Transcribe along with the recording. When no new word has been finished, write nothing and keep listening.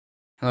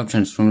Hello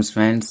Transformers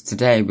fans,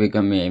 today we're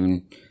going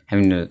to be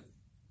having a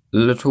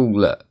little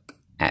look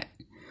at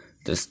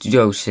the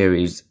studio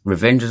series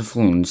Revenge of the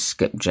Fallen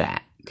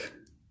Skipjack.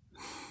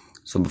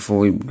 So before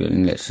we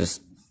begin, let's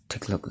just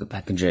take a look at the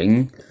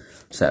packaging.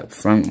 So up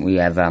front we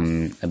have a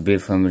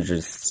beautiful image of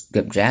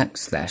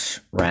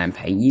Skipjack /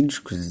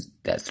 Rampage, because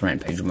that's the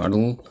Rampage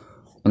model.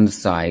 On the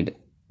side,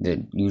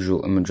 the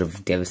usual image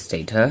of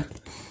Devastator.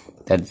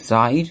 That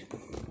side,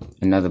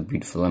 another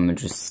beautiful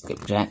image of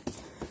Skipjack.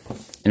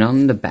 And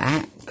on the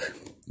back,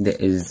 there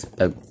is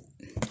a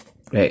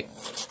great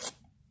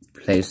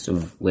place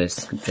of where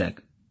Skipjack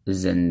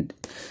is in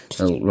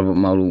the robot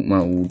model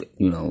mode,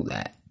 you know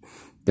that.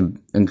 The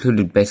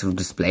included basic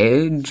display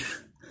age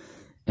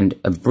and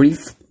a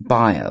brief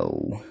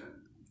bio.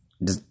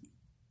 I'm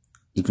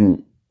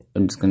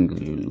just gonna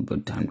give you a little bit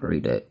of time to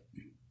read it.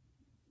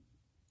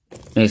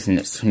 Listen,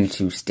 it's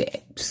 22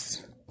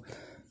 steps.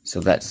 So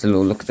that's a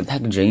little look at the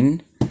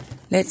packaging.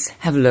 Let's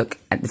have a look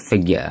at the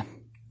figure.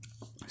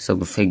 So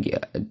the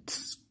figure,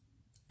 it's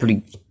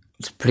pretty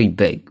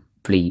big,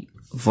 pretty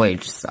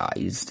voyage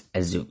sized,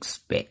 as you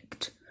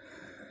expect.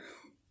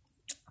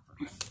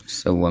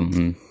 So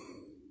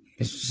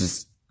it's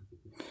just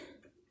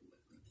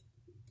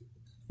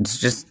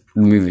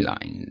the movie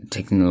line.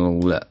 Taking a little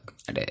look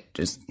at it,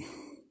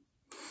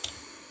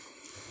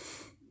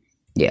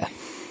 yeah.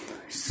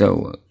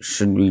 So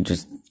should we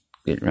just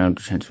get around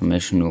to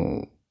transformation,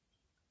 or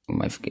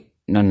am I forget?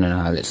 No.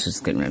 Let's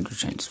just get around to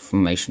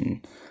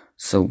transformation.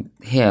 So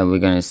here we're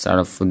going to start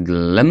off with the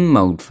limb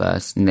mode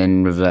first, and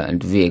then revert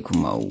into vehicle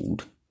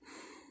mode.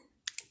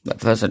 But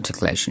first,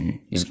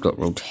 articulation. He's got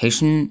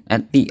rotation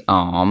at the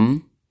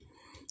arm.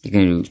 You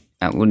can do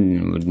outward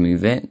and inward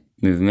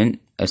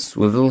movement. A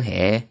swivel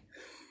here.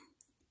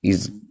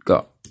 He's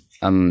got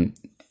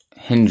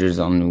hinges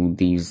on all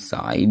these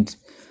sides.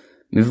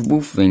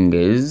 Movable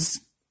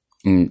fingers,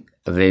 and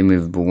a very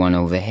movable one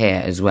over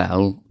here as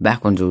well.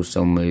 Back ones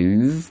also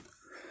move.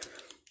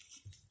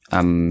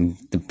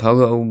 The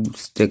pogo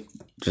stick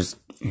just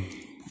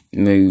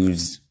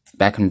moves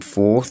back and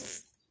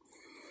forth,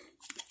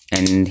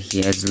 and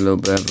he has a little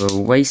bit of a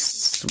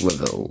waist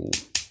swivel.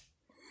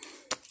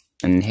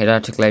 And head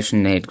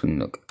articulation, the head can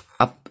look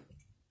up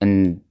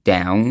and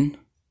down,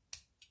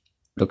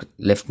 look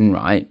left and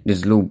right.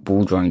 There's a little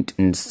ball joint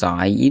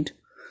inside.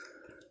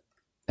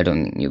 I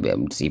don't think you'll be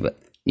able to see, but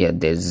yeah,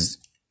 there's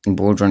a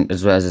ball joint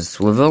as well as a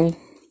swivel.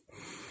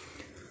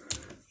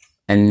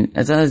 And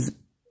as well as,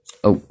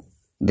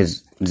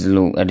 there's a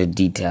little added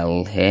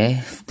detail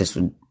here. This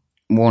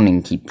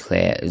warning keep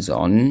clear is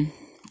on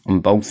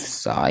both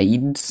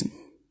sides.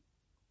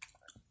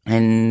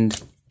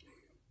 And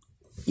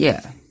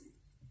yeah.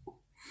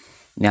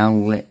 Now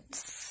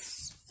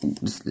let's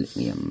just let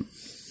me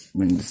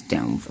bring this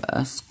down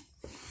first.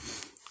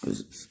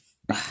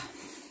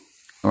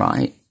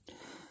 Alright.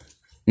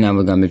 Now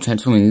we're gonna be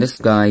transforming this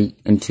guy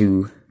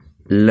into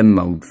limb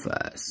mode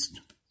first.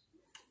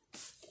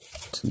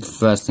 So the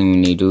first thing we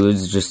need to do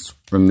is just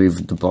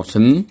remove the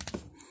bottom,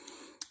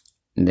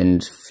 and then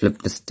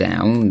flip this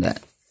down.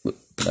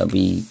 That'll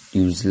be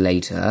used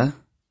later.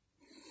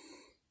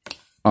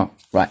 Oh,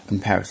 right,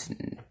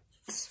 comparisons.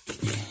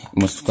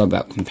 Almost forgot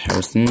about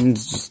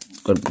comparisons.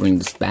 Just gotta bring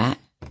this back.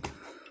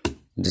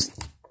 There's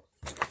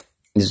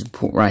a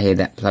port right here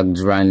that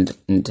plugs right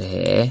into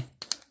here.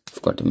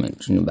 Forgot to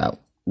mention about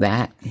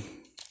that.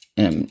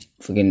 And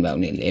forgetting about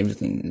nearly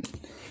everything.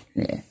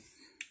 Yeah.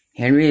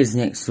 Henry is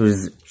next to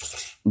his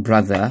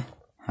brother.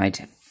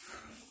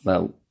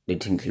 Well, they're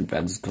technically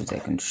brothers because they're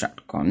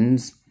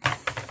constructicons.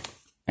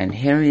 And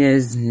here he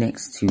is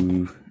next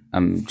to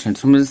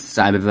Transformers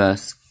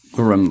Cyberverse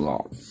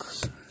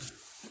Grimlock.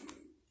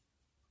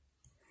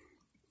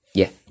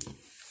 Yeah.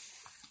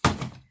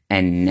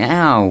 And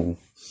now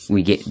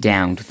we get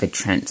down to the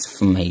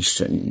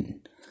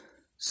transformation.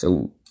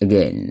 So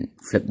again,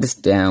 flip this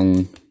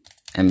down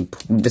and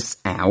pull this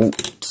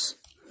out.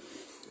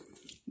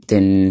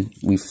 Then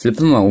we flip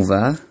them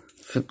over,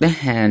 flip the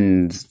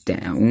hands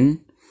down,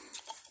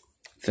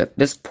 flip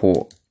this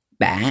port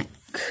back,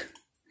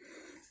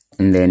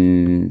 and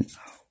then,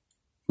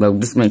 well,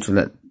 just make sure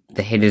that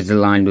the head is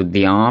aligned with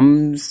the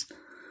arms.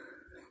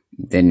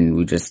 Then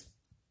we just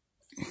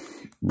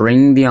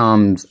bring the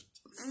arms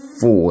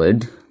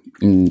forward,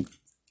 and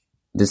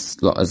this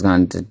slot is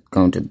going to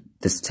go into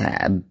this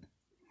tab.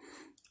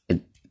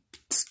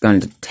 It's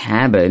going to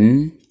tab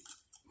in,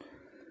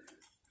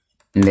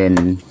 and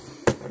then,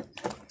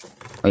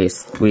 oh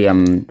yes, we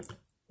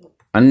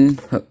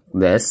unhook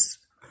this.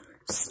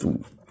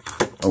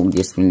 Oh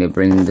yes, we need to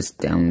bring this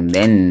down,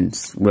 then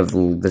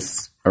swivel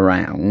this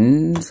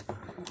around.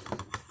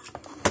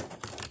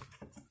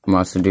 I'm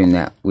also doing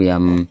that. We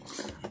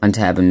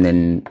untab and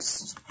then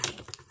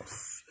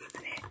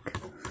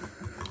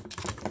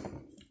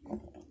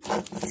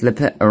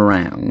flip it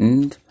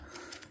around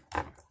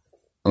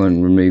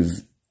and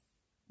remove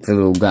the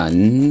little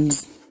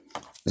guns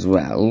as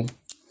well.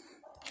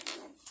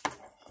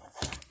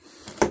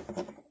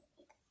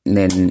 And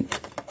then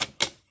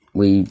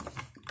we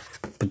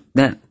put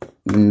that,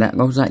 and that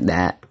goes like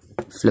that.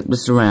 Flip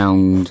this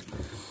around,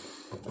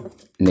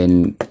 And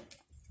then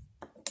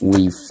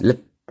we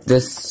flip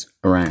this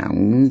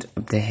around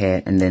up to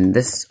here, and then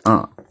this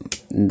up.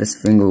 And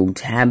this thing will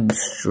tab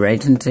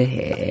straight into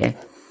here.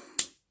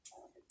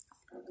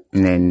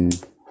 And then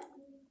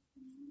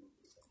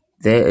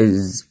there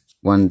is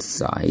one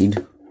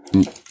side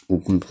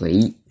all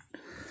complete.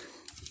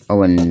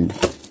 Oh, and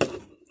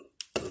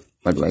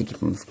why do I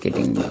keep on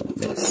forgetting about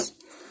this?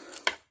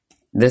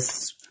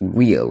 This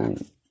wheel,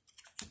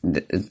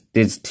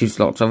 there's 2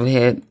 slots over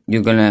here.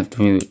 You're gonna have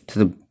to move it to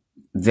the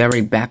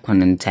very back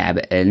one and tab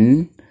it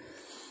in.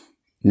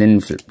 Then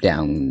flip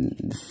down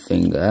the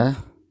finger.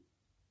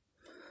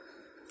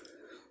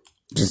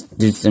 Just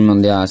do some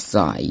on the other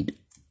side.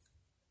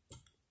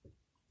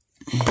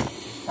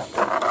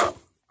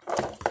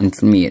 And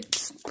for me,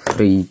 it's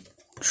pretty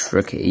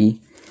tricky.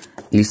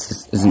 At least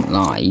this isn't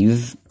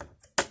live.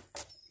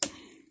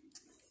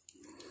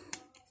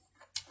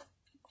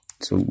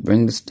 So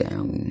bring this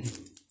down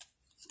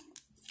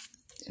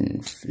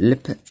and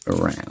flip it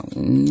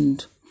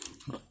around.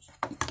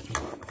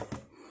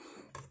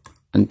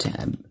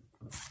 Untab.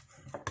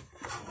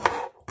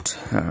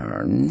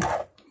 Turn.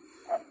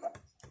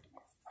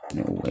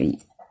 No,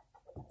 wait.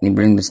 Let me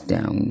bring this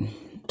down.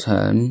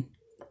 Turn.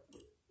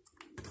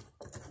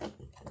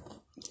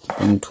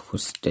 And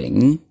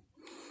twisting.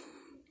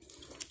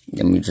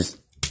 Then we just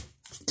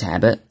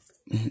tab it.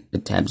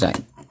 It tabs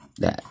like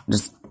that.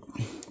 Just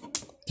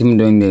keep on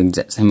doing the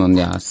exact same on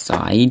the other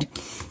side,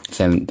 if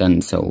I haven't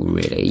done so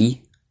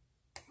already.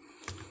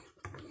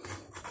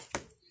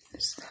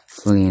 Is that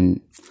fully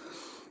in?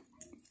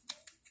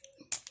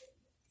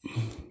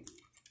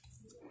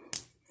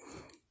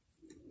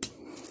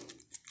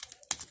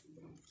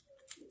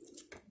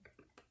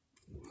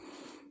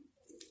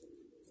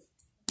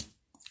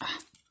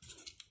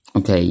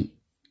 Okay,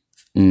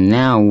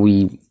 now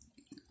we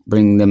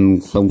bring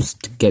them close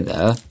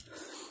together.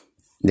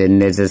 Then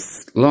there's a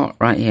slot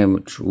right here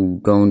which will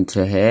go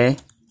into here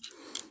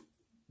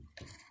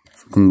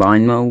for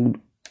combine mode.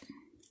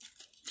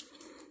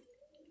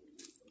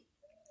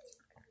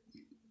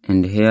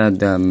 And here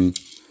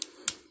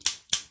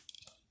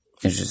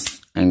let's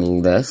just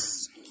angle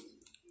this.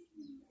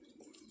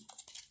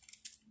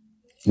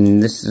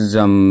 And this is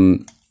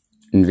in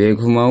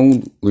vehicle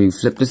mode. We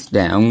flip this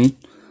down,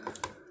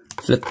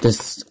 flip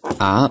this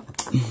up,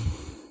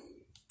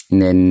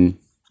 and then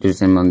do the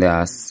same on the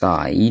other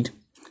side.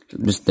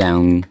 Flip this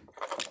down,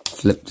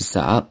 flip this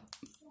up,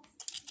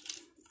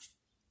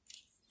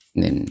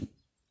 and then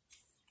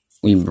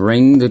we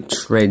bring the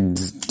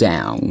treads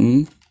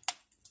down,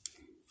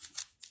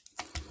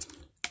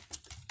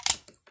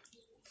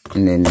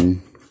 and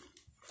then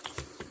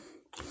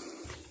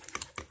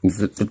we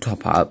flip the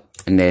top up,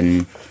 and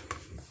then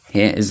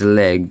here is a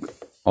leg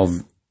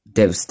of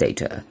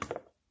Devastator.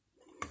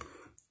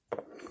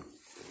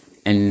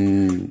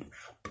 And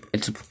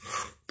it's a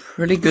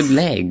pretty good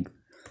leg,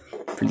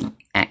 pretty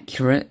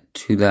accurate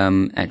to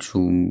the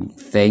actual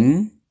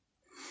thing.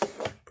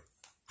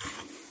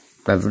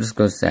 But I've just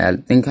got to say, I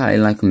think I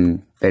like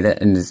them better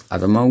in this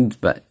other modes,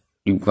 but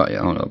you've got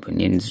your own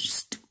opinions, just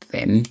stick to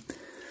them.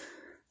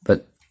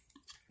 But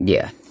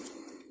yeah,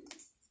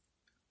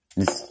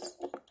 this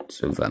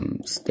sort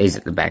of stays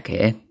at the back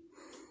here,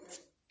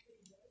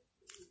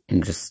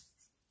 and just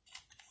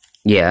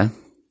yeah,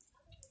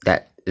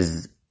 that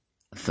is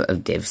a foot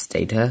of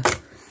Devastator.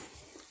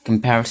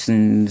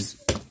 Comparisons: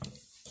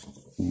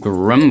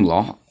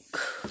 Grimlock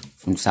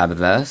from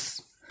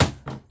Cyberverse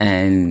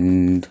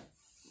and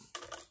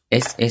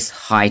SS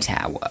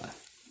Hightower.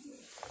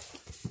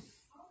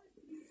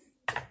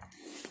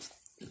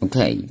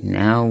 Okay,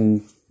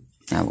 now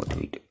what do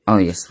we do? Oh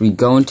yes, we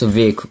go into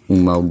vehicle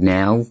mode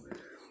now.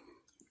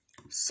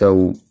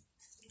 So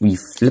we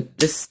flip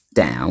this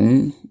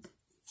down,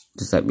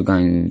 just like we're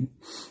going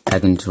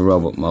back into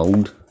robot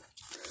mode.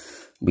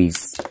 We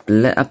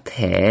split up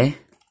here,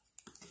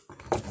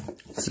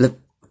 flip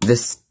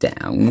this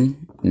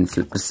down, and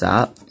flip this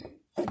up.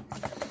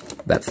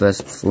 But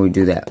first, before we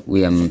do that,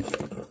 we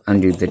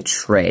undo the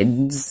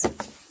treads.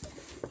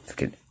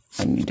 Forget,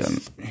 I need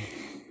does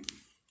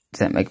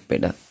that make it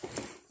better?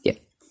 Yeah.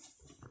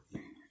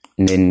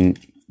 And then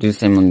do the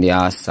same on the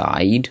other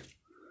side.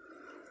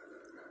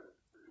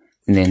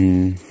 And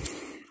then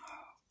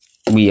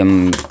we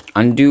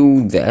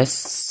undo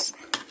this.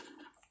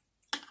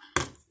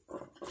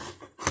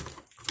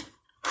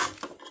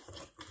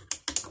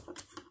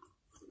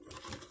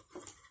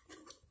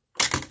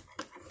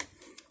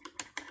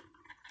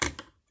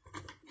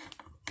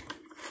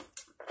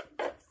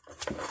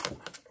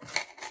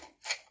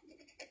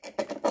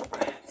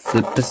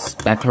 Flip this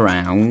back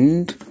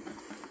around.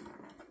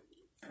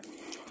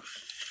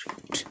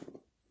 Shoot.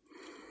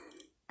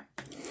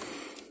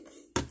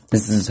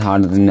 This is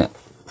harder than it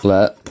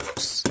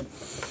looks.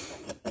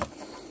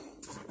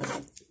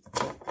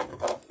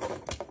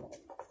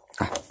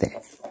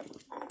 There.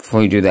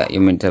 Before you do that,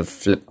 you're meant to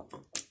flip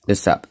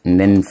this up and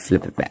then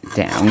flip it back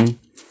down.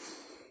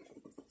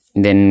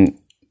 And then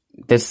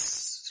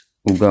this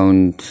will go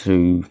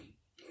into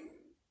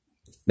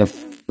the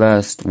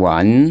first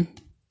one.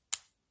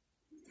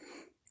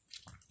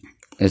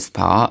 this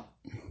part.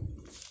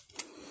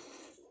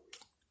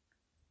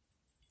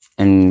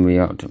 And we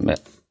automate.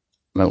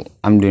 Well,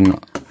 I'm doing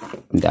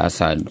the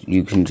outside.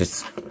 You can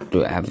just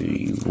do it however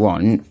you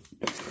want.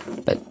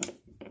 But,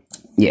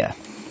 yeah.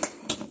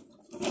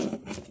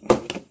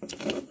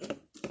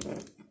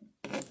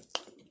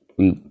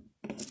 We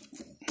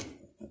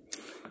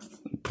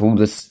pull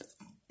this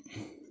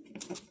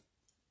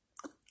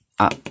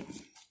up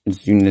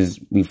as soon as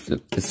we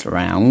flip this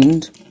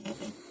around.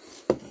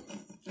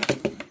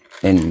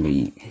 Then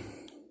we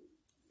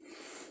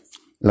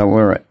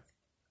lower it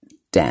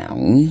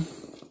down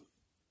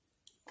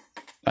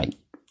like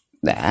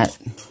that.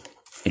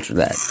 It's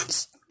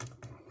that.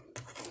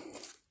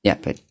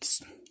 Yep,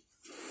 it's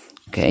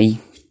okay.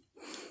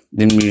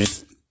 Then we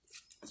just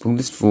pull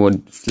this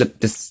forward, flip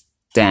this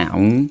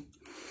down.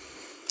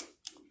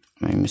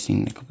 Am I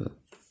missing a couple?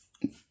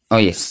 Oh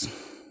yes,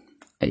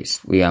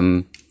 yes. We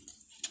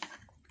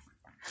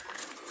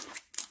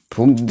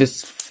pull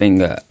this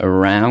finger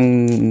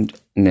around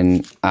and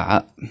then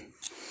up.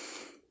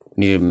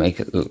 Need to make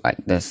it look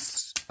like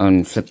this.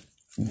 And flip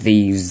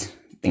these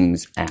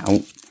things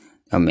out.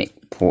 I'll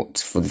make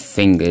ports for the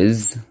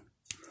fingers.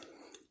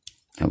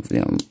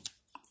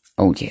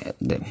 Oh yeah,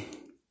 they're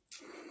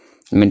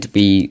meant to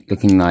be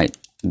looking like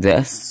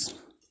this.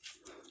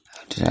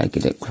 How did I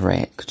get it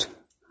correct?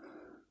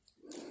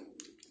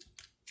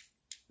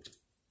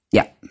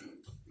 Yeah.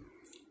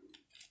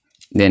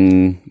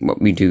 Then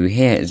what we do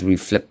here is we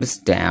flip this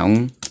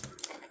down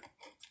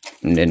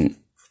and then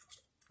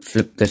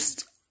flip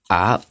this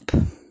up,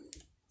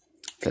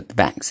 flip the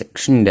back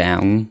section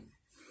down,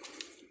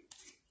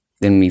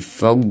 then we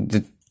fold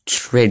the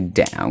thread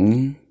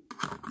down.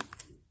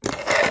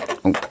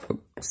 Oh,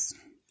 oops.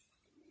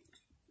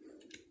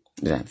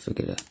 Did I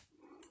forget it?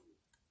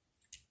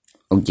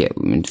 Oh yeah,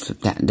 we're going to flip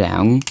that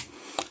down,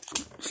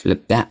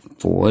 flip that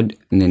forward,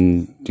 and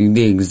then do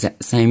the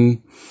exact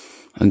same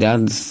on the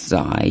other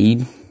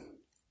side.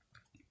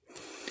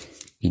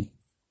 You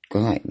go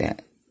like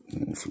that,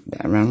 flip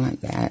that around like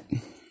that.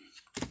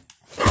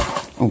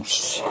 Oh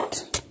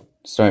shit.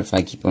 Sorry if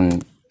I keep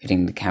on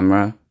hitting the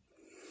camera.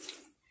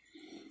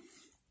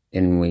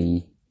 Then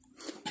we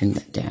bring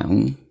that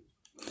down.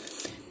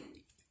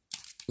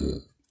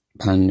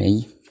 Pardon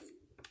me.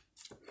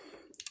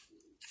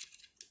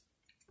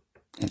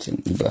 I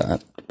didn't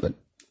burp, but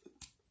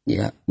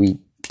yeah, we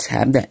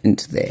tab that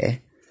into there.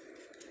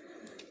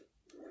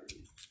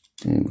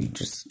 Then we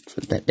just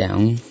flip that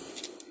down.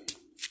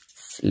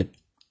 Flip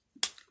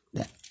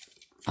that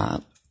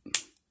up.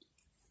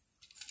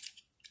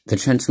 The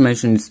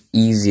transformation is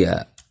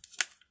easier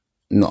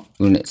not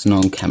when it's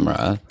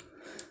non-camera.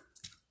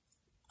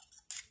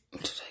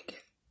 What did I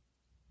get?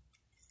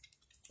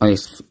 Oh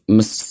yes,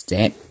 missed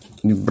step.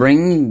 You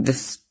bring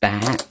this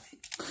back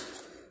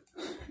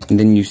and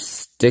then you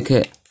stick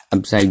it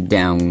upside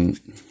down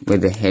where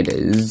the head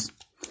is.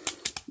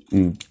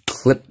 You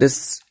clip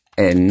this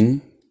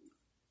in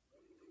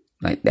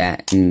like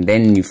that, and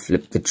then you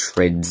flip the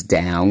threads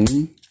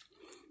down.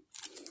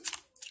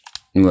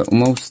 And we're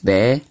almost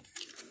there.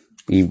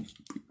 You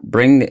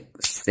bring the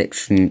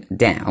section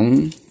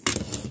down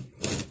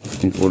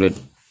in order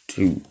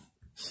to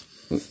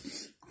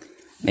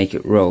make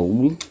it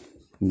roll.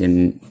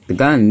 Then the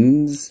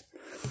guns,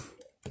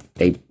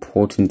 they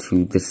port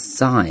into the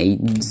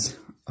sides.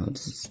 Oh,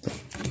 this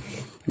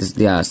is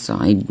the other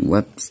side.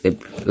 Whoops, they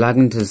plug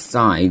into the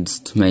sides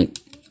to make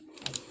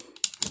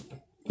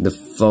the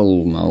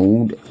full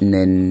mold, and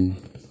then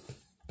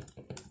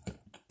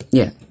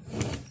yeah,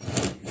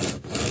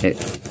 it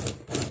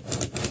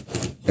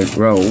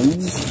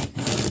rolls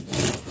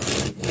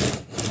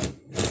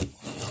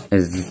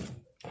as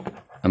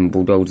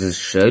bulldozers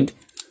should.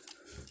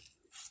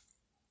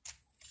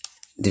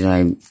 Did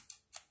I?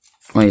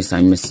 Oh yes,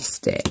 I missed a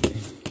step.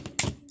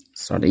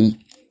 Sorry.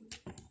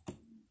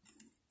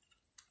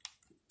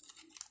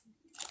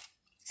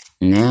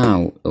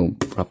 Now it'll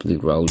properly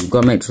roll. You've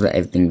got to make sure that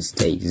everything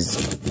stays.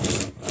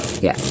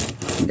 Yeah.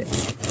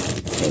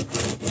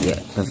 Yeah,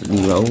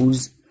 perfectly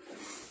rolls.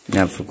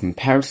 Now for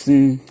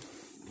comparison,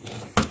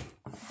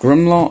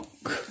 Grimlock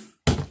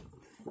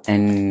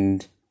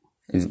and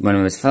one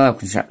of his fellow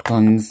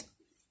Constructicons,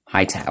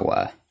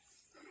 Hightower.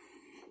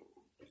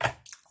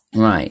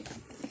 Right.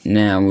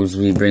 Now, as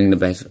we bring the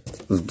base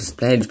of this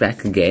page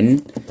back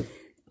again,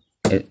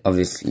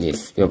 obviously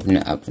if you open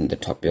it up from the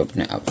top, you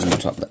open it up from the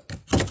top, but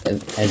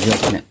as you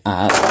open it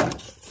up,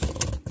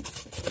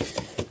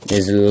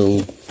 there's a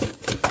little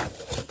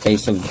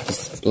base of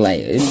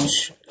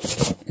displayage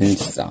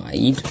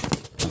inside.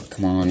 Oh,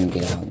 come on,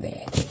 get out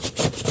there.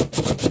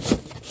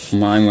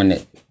 Mine when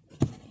it...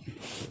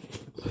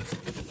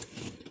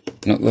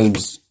 Not going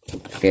to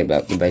forget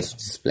about the base of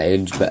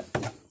displayage, but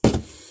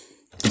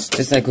it's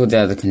just like all the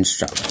other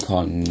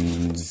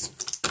Constructicons.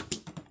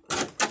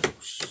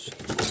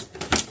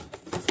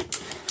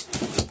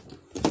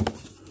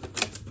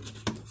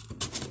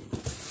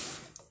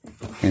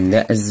 And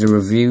that is the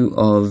review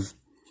of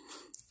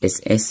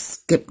SS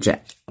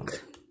Skipjack.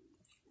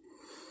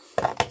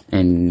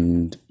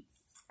 And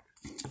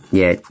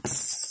yeah,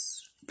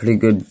 it's pretty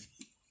good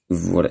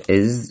with what it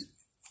is.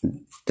 It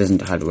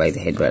doesn't hide away the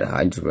head, but it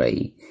hides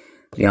away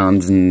the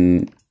arms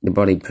and the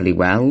body pretty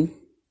well.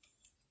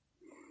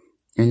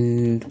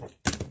 And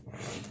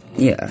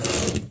yeah.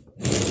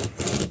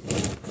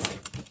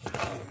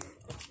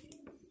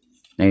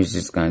 Now he's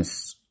just gonna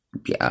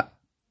skip it up.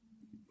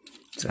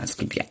 Just gonna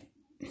skip it.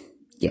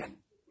 Yeah.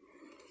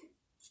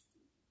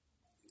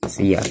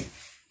 So yeah.